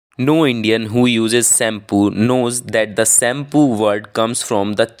No Indian who uses shampoo knows that the shampoo word comes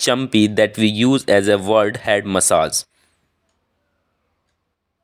from the champi that we use as a word head massage.